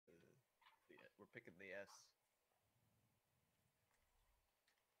picking the S.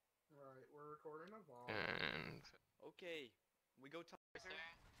 Alright, we're recording a vlog. And Okay, we go top.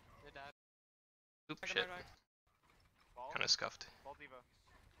 oop, shit. Kind of scuffed. Ball Diva.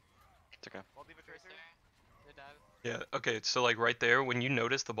 It's okay. Ball Diva Tracer. Yeah. Okay. So like right there, when you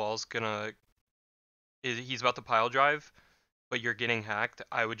notice the ball's gonna, he's about to pile drive, but you're getting hacked,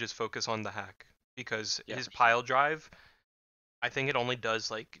 I would just focus on the hack because Yeah, his for sure. pile drive, I think it only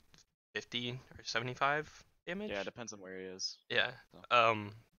does like 50 or 75 damage. Yeah, it depends on where he is. Yeah. So.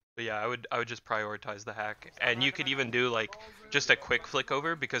 But yeah, I would just prioritize the hack, and you could even do like just a quick flick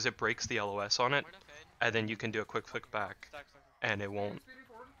over because it breaks the LOS on it, and then you can do a quick flick back, and it won't.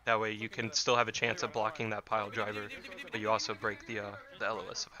 That way you can still have a chance of blocking that pile driver, but you also break the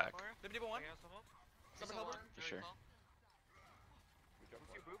LOS of hack. For sure.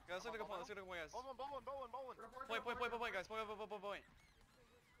 Guys, let's go point, guys. Point, guys. Point.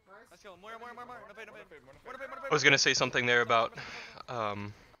 Let's go. More. No pain. I was gonna say something there about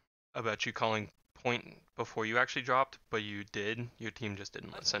you calling point before you actually dropped, but you did. Your team just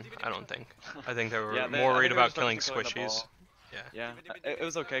didn't listen. I don't think. I think they were Yeah, more I worried think they were about just killing focused on killing the squishies. ball. Yeah. Yeah, it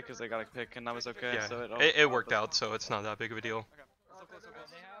was okay because they got a pick and that was okay. Yeah. So It worked out, so it's not that big of a deal. Okay. So close.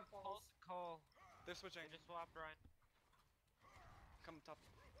 They have pulse call. They're switching. They just swapped Ryan. Come top.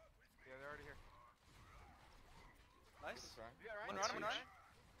 Yeah, they're already here. Nice. Yeah, right. One That's run. huge.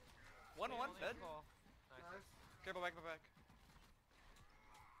 One. Dead. Nice. Okay, go back.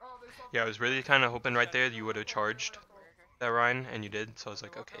 Oh, they swapped. Yeah, I was really kind of hoping right there you would have charged that Ryan, and you did. So I was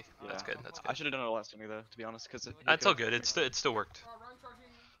like, okay, that's Yeah. good. That's I good. should have done it last inning though, to be honest, because That's all good. It still worked. Ryan charging.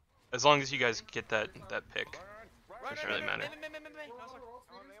 As long as you guys get that pick. Right. Doesn't really matter. Roll,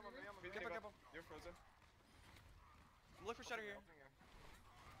 Careful. You're frozen. Look for shadow here.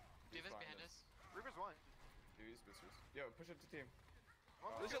 Diva's behind us. Reaper's one. Dude, he's boosters. Yo, push up to team.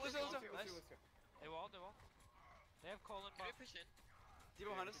 Lucio. Nice. They wall. They have Colin Can we buff. push in? Diva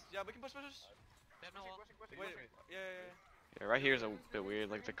behind us. Yeah, we can push. They have no wall. Wait. Yeah. Yeah, right here is a bit weird.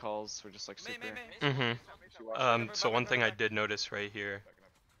 Like the calls were just like super. Mhm. So one thing I did notice right here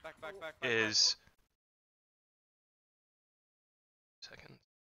Back. is second.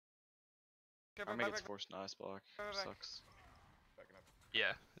 I think it's forced nice block. Back. Sucks. Backing up.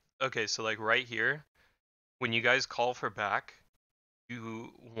 Yeah. Okay, so like right here, when you guys call for back,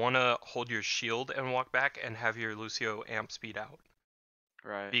 you want to hold your shield and walk back and have your Lucio amp speed out.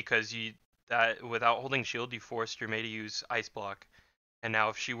 Right. Because without holding shield, you forced your Mei to use ice block. And now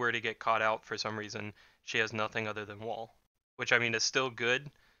if she were to get caught out for some reason, she has nothing other than wall. Which I mean is still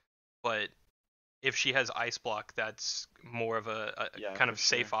good, but if she has ice block, that's more of a Yeah, kind for of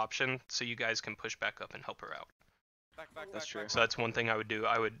safe sure. option, so you guys can push back up and help her out. That's true. So that's one thing I would do.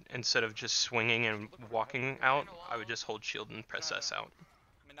 I would, instead of just swinging and walking out, I would just hold shield and press S out. I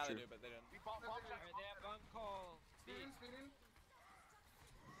mean, now they True. do, but they didn't. Alright, they have bunk call. Speeding.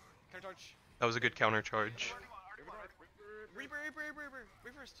 Counter charge. That was a good counter charge. Reaper.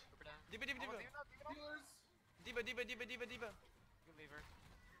 First. Super down. Diva. Healers. Diva. Good leave her.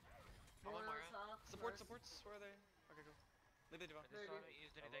 One more. Healers, half. Nice. Supports. Where are they? Okay, cool. Leave the Diva. They just haven't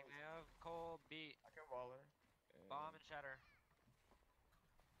used anything. They have Cole, beat, I can wall her. bomb, and shatter.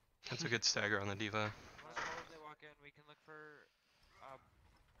 That's a good stagger on the diva. Once Cole, they walk in, we can look for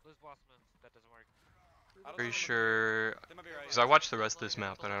Blues Blossom. That doesn't work. Pretty sure, They might be right. because I watched the rest of this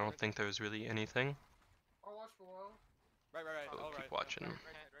map, and I don't think there was really anything. I'll watch below. Right. So All keep right. watching. Right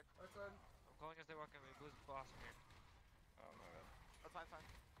side. I'm calling as they walk in. We have Blues Blossom here. Oh my god. That's fine.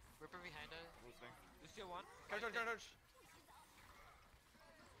 Ripper behind us. Losing. Lucio 1. Counter charge.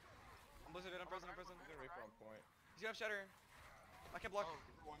 I'm blizzarded. I'm present. Get Reaper on point. He's gonna have shatter. I can't block.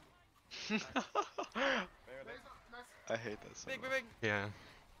 There they Nice. I hate that so Big. much. Yeah.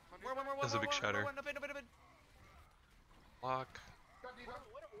 More. That's a big shatter. No pain. Block. Got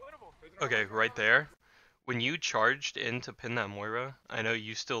Diva. Okay, right there. When you charged in to pin that Moira, I know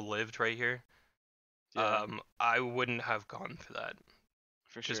you still lived right here. Yeah, I wouldn't have gone for that.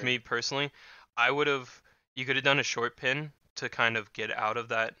 for sure. Just me personally. You could have done a short pin to kind of get out of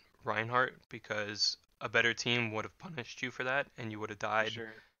that Reinhardt, because a better team would have punished you for that and you would have For died,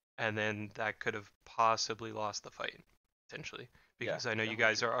 sure. and then that could have possibly lost the fight, potentially. Yeah, Because I know you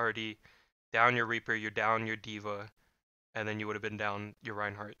definitely guys true. are already down your Reaper, you're down your Diva, and then you would have been down your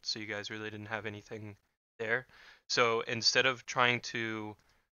Reinhardt, so you guys really didn't have anything there. So instead of trying to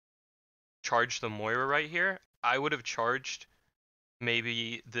charge the Moira right here, I would have charged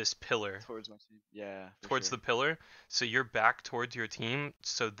maybe this pillar Towards my team. Yeah. For towards sure. the pillar, so you're back towards your team,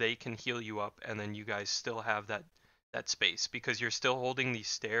 so they can heal you up, and then you guys still have that space, because you're still holding these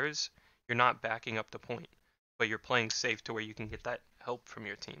stairs. You're not backing up the point, but you're playing safe to where you can get that help from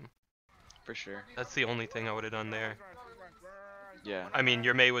your team. for sure. That's the only thing I would have done there. Yeah. I mean,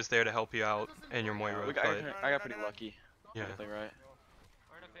 your May was there to help you out, and your Moira, We but I got pretty lucky. yeah. Everything right.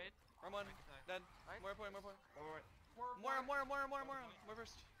 We're in a fade. Ramon, Nice. dead. Nice. More point, more point. More. More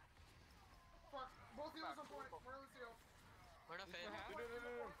first. Fuck. Both healers on point. More Lucio. We're in a fade.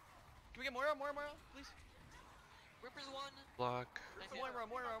 Can we get Moira, please? Reaper's one. Block. Nice. Moira.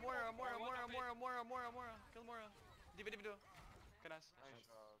 Kill Moira. Diva. Okay, nice.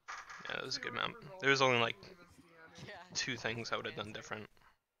 Yeah, that was a good map. There was only like Yeah. 2 things I would have done different.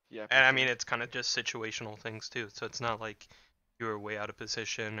 Yeah. And I mean, it's kind of just situational things too, so it's not like you were way out of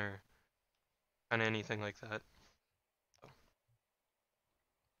position or kind of anything like that.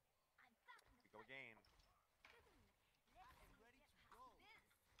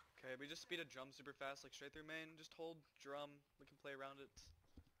 Okay, we just speed a drum super fast, like straight through main. Just hold drum. We can play around it.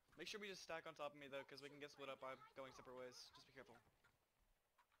 Make sure we just stack on top of me though, because we can get split up by going separate ways. Just be careful.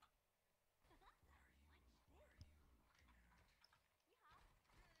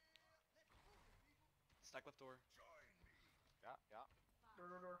 Stack left door.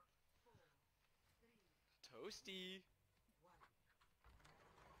 Door. Toasty.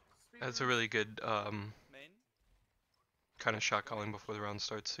 That's a really good Main. kind of shot calling before the round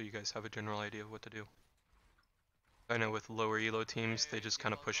starts, so you guys have a general idea of what to do. I know with lower elo teams, they just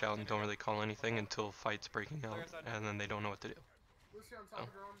kind of push out and don't really call anything until fight's breaking out, and then they don't know what to do. Lucio on top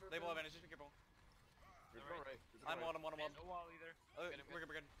of your own. They will advantage, just be careful. I'm on. No wall either. We're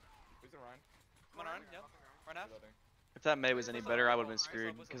good. Who's the Rein? Come on, Ryan. Yep. Ryan half. Reloading. If that May was any better, I would have been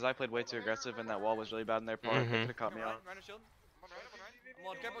screwed because I played way too aggressive and that wall was really bad on their part. They Mhm. could have caught me Ryan, out. Ryan a shield. I'm on. I'm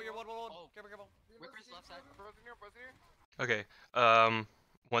on. Careful, you're one. Oh. Careful. Reaper's left side. Okay,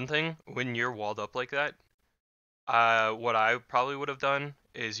 one thing, when you're walled up like that, what I probably would have done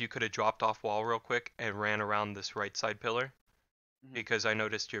is you could have dropped off wall real quick and ran around this right side pillar, Mhm. because I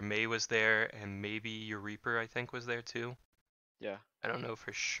noticed your May was there and maybe your Reaper I think was there too. Yeah. I don't know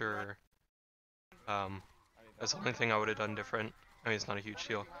for sure. I need That's that. the only thing I would have done different. I mean, it's not a huge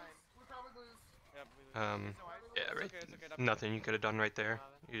deal. We probably lose. Yep. we lose. Yeah, It's right. okay, it's okay, Nothing you could have done right there.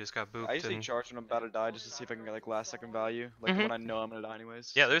 You just got booped. I usually And charge when I'm about to die just to see if I can get like last second value, like Mhm. when I know I'm gonna die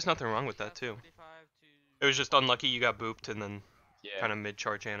anyways. yeah, there's nothing wrong with that too. 75 It was just unlucky you got booped and then Yeah. kind of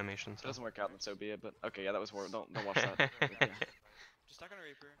mid-charge animation. If it So. doesn't work out, then so be it. But okay, yeah, that was horrible. Don't watch that. But, yeah. Just stack on a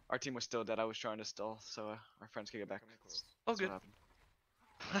Reaper. Our team was still dead. I was trying to stall, so our friends could get back. Coming close. Oh, That's good. what happened.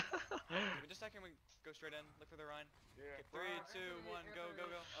 We just stack and we go straight in. Look for the Ryan. Yeah. Okay, 3, 2, 1, go.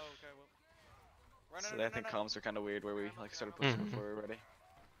 Oh, okay. Well. Run, So I think comms are kind of weird where we like started pushing Mhm. before we were ready.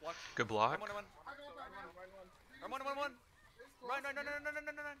 Block. Good block. Run. I go back now. Run. It's close.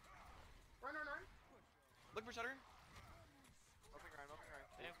 Run. Run. Look for shutter.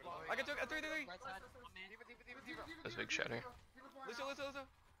 They have block. I got 3. Right side. On me. That's a big shatter. Lucio.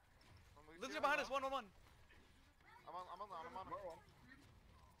 Lucio behind us. 1.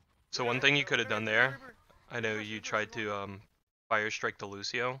 So one thing you could have done there, I know you tried to fire strike the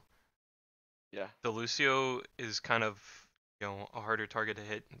Lucio. Yeah. The Lucio is kind of, a harder target to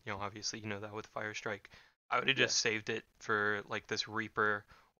hit. Obviously you know that with fire strike. I would have just saved it for like this Reaper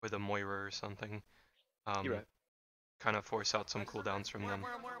or the Moira or something. You're right. Kind of force out some cooldowns from them,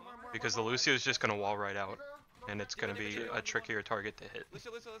 because the Lucio is just gonna wall right out, and it's gonna be a trickier target to hit.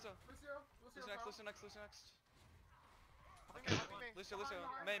 Lucio next. Lucio.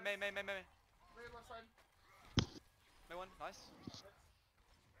 May. Left side. May 1. Nice.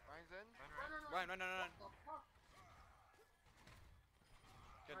 Run. Run.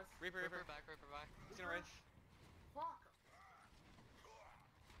 Good. Nice. Reaper. Reaper back. He's gonna Wraith. Fuck.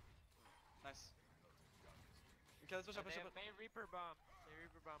 Nice. Okay, let's push up. They have main Reaper bomb.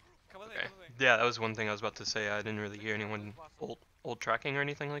 Come with me. Okay. Yeah, that was one thing I was about to say. I didn't really hear anyone ult tracking or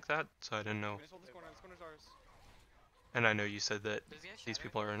anything like that, so I didn't know. We just hold this corner. This corner's ours. And I know you said that Does he have these shatter?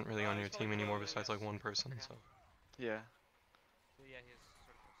 people aren't really on your team anymore besides like one person, so. Yeah. Yeah, he is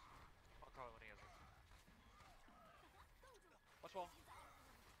sort of close. I'll call it when he has it. Watch wall.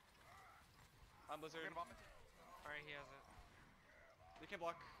 I'm Blizzard. Alright, he has it. You can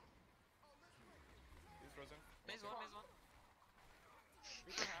block. He's frozen. Maze one.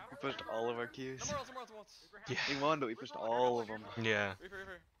 We pushed all of our Qs. Some more else. Yeah. We won, but we pushed all of them. Yeah.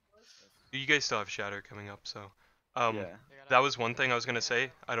 Reaper. You guys still have Shatter coming up, so. Yeah. That was one thing I was gonna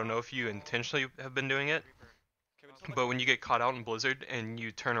say. I don't know if you intentionally have been doing it, Okay, we just hold but when you get caught out in Blizzard and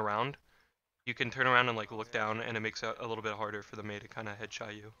you turn around, you can turn around and like look down, and it makes it a little bit harder for the May to kind of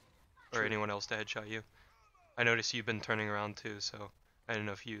headshot you, or True. anyone else to headshot you. I noticed you've been turning around too, so I don't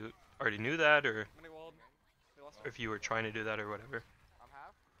know if you already knew that, or Money walled. We lost. if you were trying to do that or whatever.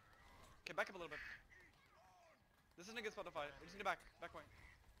 Okay, back up a little bit. This isn't a good spot to fight. We just need to back point.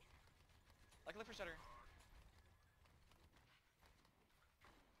 look for Shatter.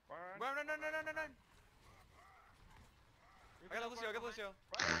 Run. Run. I got Lucio,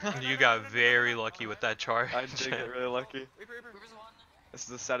 You got very lucky with that charge. I did get really lucky. Reaper. Reaper's one. This is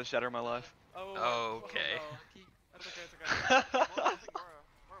the saddest shatter of my life. Oh, Okay. no. Lucky. That's okay.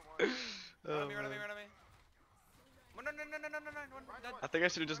 Oh, Run on me. man. No. Dead. I think I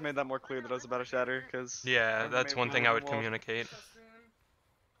should have just made that more clear that I was about to shatter, because Yeah, that's one thing I would communicate. Testing.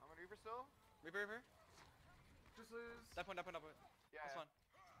 I'm on Reaper still? Reaper. Just lose. That point. Yeah. That's fine.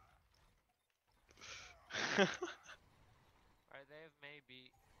 Alright, they have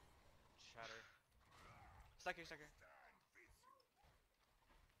maybe Shatter. Stack here.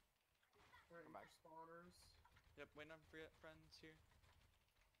 Wait, Come back. spawners. Yep, waiting on friends here.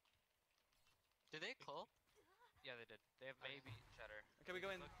 Did they call? Yeah, they did. They have maybe Shatter. Okay, we go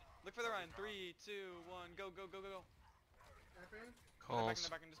in. Look for the Rein. 3, 2, 1, go. Camping. Calls.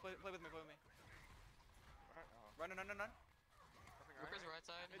 Back in. Just play with me. Alright, Run. nothing Reaper's right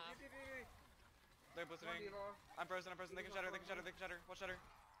side. Half. They're One boosting. diva. I'm frozen. They can shatter. Watch shatter.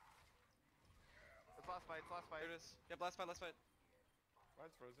 It's last fight. There it is. Yep, last fight.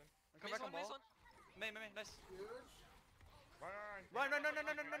 Mine's frozen. Come back on ball. One. May, nice. Huge. Run. Run.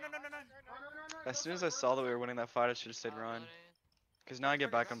 As soon as I saw that we were winning that fight, I should have stayed Ryan. Because now I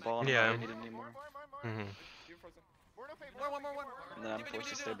get back on ball and Yeah. I don't need it anymore. More. Mhm. Keep frozen. More no fade. One. And then I'm forced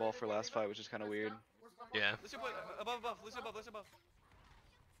to stay ball for last fight, which is kind of weird. Yeah. Lucio, play above. Lucio above.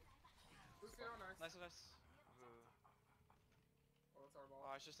 Lucio, nice. Nice. Oh, it's our ball. Oh,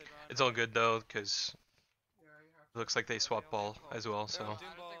 I should stay Rein. It's all good though, because Yeah, you have it looks like they swapped ball as well. So I don't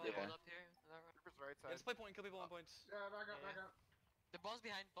think they Yeah. hold up here. Is that right? Reaper's right Yeah, side. just play point. Kill people on points. Yeah, back up. The ball's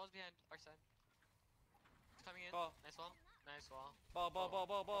behind our side. It's coming in. Ball. Nice wall.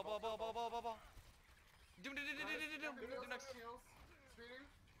 Ball. Do next. Heals. Speeding.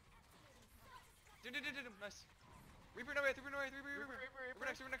 Do. Nice. Reaper no way.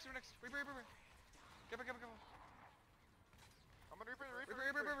 Reaper next. Reaper. Careful. I'm on Reaper. Reaper.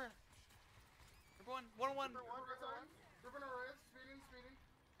 Reaper 1. Ripper right side. Ripper no red. Speeding.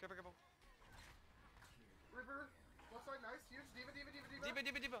 Careful. Ripper. Left side, nice. Huge. Diva. Diva.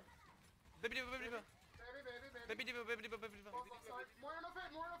 Baby Diva. Baby. Balls left side. More no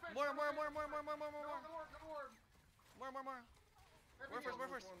fade. More. No orb. More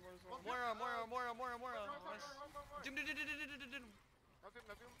first. More. Nice. Doom. Nothing.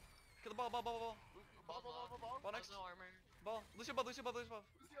 Kill the ball. Ball. Ball next. No armor. Ball. Lucio above. Lucio above.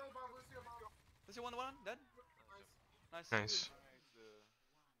 Lucio 1. Dead. Nice. nice.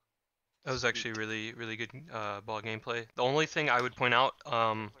 That was actually really good ball gameplay. The only thing I would point out,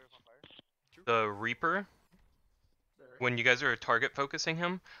 Player's on fire. the Reaper, when you guys are target focusing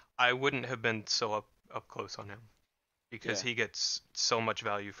him, I wouldn't have been so up close on him, because Yeah. he gets so much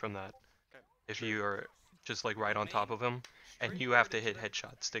value from that. Okay. If you are just like right on top of him, and you have to hit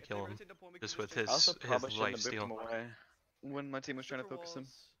headshots to kill him, just with I also his probably shouldn't life have booped him steal. away when my team was trying to focus him.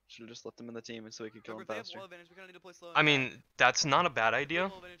 Should have just left him in the team so he could kill him faster. I mean, that's not a bad idea,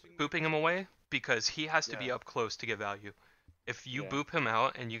 booping him away, because he has to be Yeah. up close to get value. If you Yeah. boop him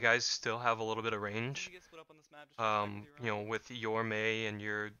out and you guys still have a little bit of range, with your Mei and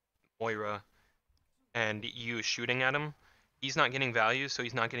your Moira, and you shooting at him, he's not getting value, so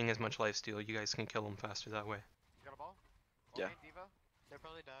he's not getting as much lifesteal. You guys can kill him faster that way. You got a ball? Yeah. Okay, Diva. They'll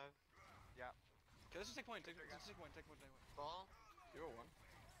probably dive. Okay, let's just take point. Ball. You got one.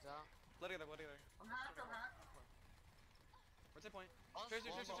 Down. Let it together. I'm hacked. Let's take point. Ball's Trace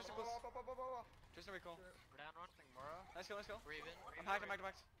wall, close. Ball. Just no recall. We're down one. Mora. Nice kill. We're even. I'm hacked.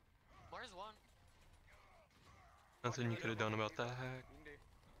 Mora's one. Nothing you could have done about that hack.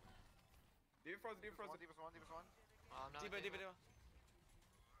 Diva frozen. Diva's one. No, Diva.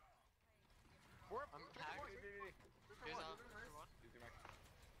 Four. I'm hacked. Here's one.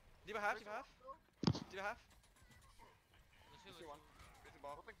 Diva half. Lucio. One.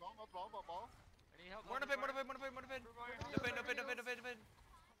 Ball. Ball. I need help. More no fade. No fade.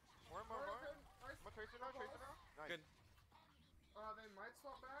 More. Nice. I'm a tracer now. Nice. Good. They might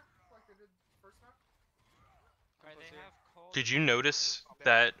swap back like they did first map. Alright, they have cold. Did you notice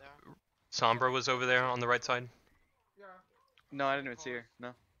that Sombra was over there on the right side? Yeah. No, I didn't even see her.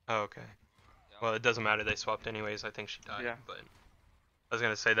 No. Oh, okay. Well, it doesn't matter. They swapped anyways. I think she died. Yeah. But I was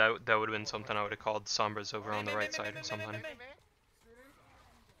gonna say that would have been something I would have called Sombra's over on the right side or something. Speeding.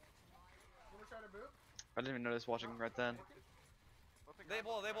 Wanna try to boot? I didn't even notice watching right then. They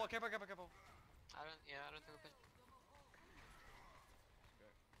ball. Careful. I don't think we're pitching.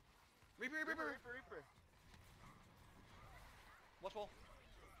 Reaper. Watch ball.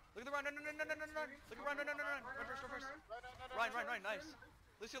 Look at the run. No. Look at run. Run first. Run. Nice.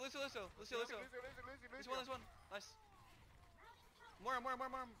 Lucio. Lucy, One. Nice. More. Come on,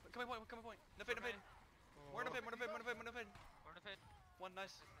 point. No fade. More no fade. More to fade. One,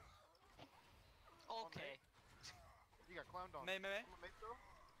 nice. Okay. You got clowned on. May. Someone mate throw.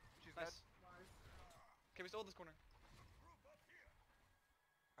 She's dead. Nice. Okay, we still hold this corner.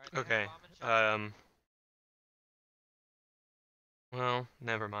 Alright, they have Okay. bomb and shot. Well,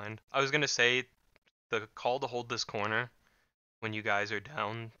 never mind. I was gonna say the call to hold this corner when you guys are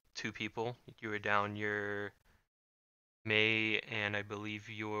down 2 people. You were down your May and I believe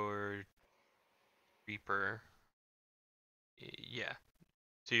your Reaper. Yeah.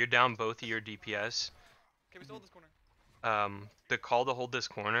 So you're down both of your DPS. Okay, we still hold this corner. The call to hold this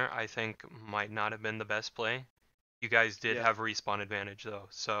corner I think might not have been the best play. You guys did Yeah. have respawn advantage though,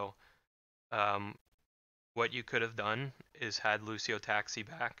 so what you could have done is had Lucio taxi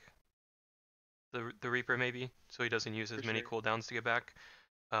back the Reaper maybe, so he doesn't use as For many sure. cooldowns to get back.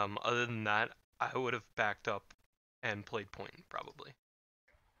 Other than that, I would have backed up and played point probably.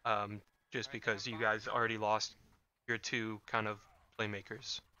 Just because you guys already lost your 2 kind of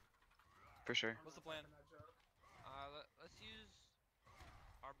playmakers. For sure. What's the plan? Let's use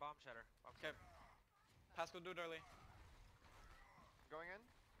our bomb shatter. Okay. Pascal, do it early. Going in?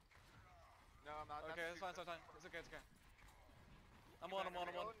 No, I'm not. Okay, it's fine. It's okay. I'm on. Go in.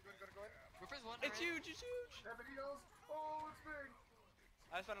 Reaper's one. It's alright. huge. Hey, Benitos. Oh, it's big.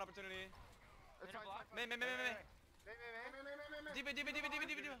 I just found an opportunity. It's Hit a fine, block. it's fine. May. May. Diva.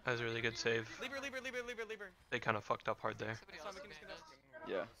 That was a really good save. Leave her. They kind of fucked up hard there. Somebody It's fine, else we is can behind discuss. us.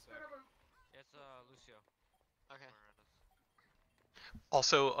 Yeah. It's Lucio. Okay.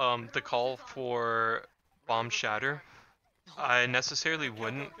 Also, the call for bomb shatter, I necessarily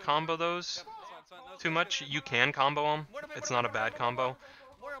wouldn't combo those It's fine. No, it's too good, much. it's good. You can combo them. More to fade, It's more not to a fade, bad more, combo,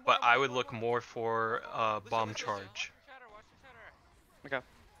 more, but I would look more for bomb Lucio. charge. Watch the shatter. Okay.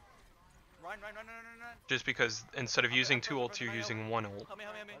 Run. Just because instead of using 2 ults, you're using 1 ult, Help me.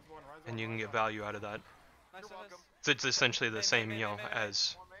 and you can get value out of that. Nice. welcome. So it's essentially the May, same, May, you know, May.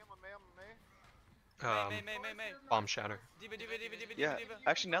 as May. bomb shatter. Diva. Yeah.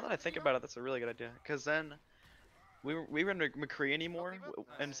 Actually, now that I think about it, that's a really good idea. Cause then we run McCree anymore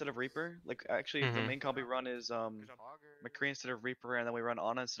instead of Reaper. Like actually, the Mhm. main comp we run is McCree instead of Reaper, and then we run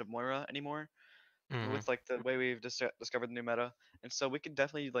Ana instead of Moira anymore. Mhm. With like the way we've discovered the new meta, and so we could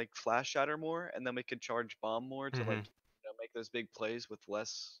definitely like flash shatter more, and then we could charge bomb more to like Mhm. make those big plays with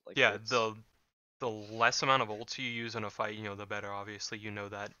less like Yeah, hits. the less amount of ults you use in a fight, you know, the better. Obviously, you know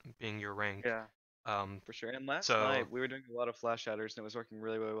that being your rank. Yeah, Um, for sure. And last so- night we were doing a lot of flash shatters, and it was working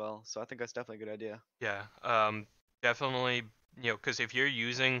really well. So I think that's definitely a good idea. yeah. Definitely, you know, because if you're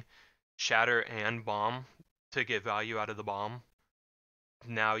using shatter and bomb to get value out of the bomb,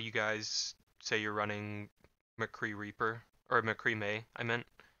 now you guys say you're running McCree Reaper or McCree May, I meant.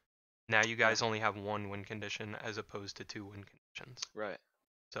 Now you guys only have 1 win condition as opposed to 2 win conditions. Right.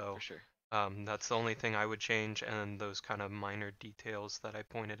 So For sure. that's the only thing I would change, and those kind of minor details that I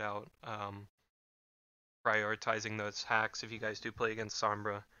pointed out. Prioritizing those hacks if you guys do play against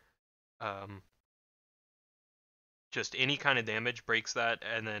Sombra. Just any kind of damage breaks that,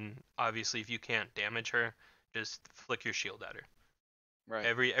 and then obviously if you can't damage her, just flick your shield at her. Right.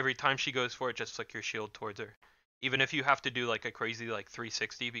 Every time she goes for it, just flick your shield towards her. Even if you have to do like a crazy like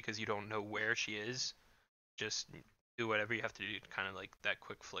 360 because you don't know where she is, just do whatever you have to do to kind of like that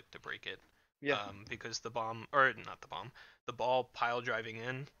quick flick to break it. Yeah. Because the bomb, or not the bomb, the ball pile driving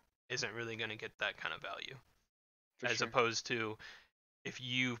in isn't really going to get that kind of value. For As sure. opposed to if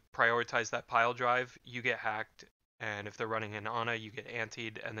you prioritize that pile drive, you get hacked, and if they're running an Ana, you get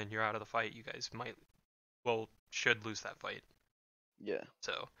antied, and then you're out of the fight. You guys should lose that fight. Yeah.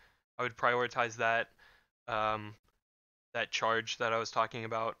 So I would prioritize that. That charge that I was talking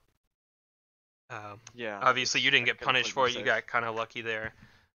about. Yeah. Obviously, you didn't get could've punished played for it. You safe. got kind of lucky there,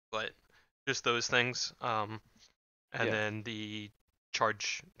 but just those things. And Yeah. then the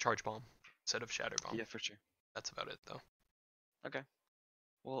charge bomb instead of shatter bomb. Yeah, for sure. That's about it, though. Okay.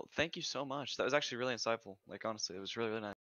 Well, thank you so much. That was actually really insightful. Like honestly, it was really, really nice.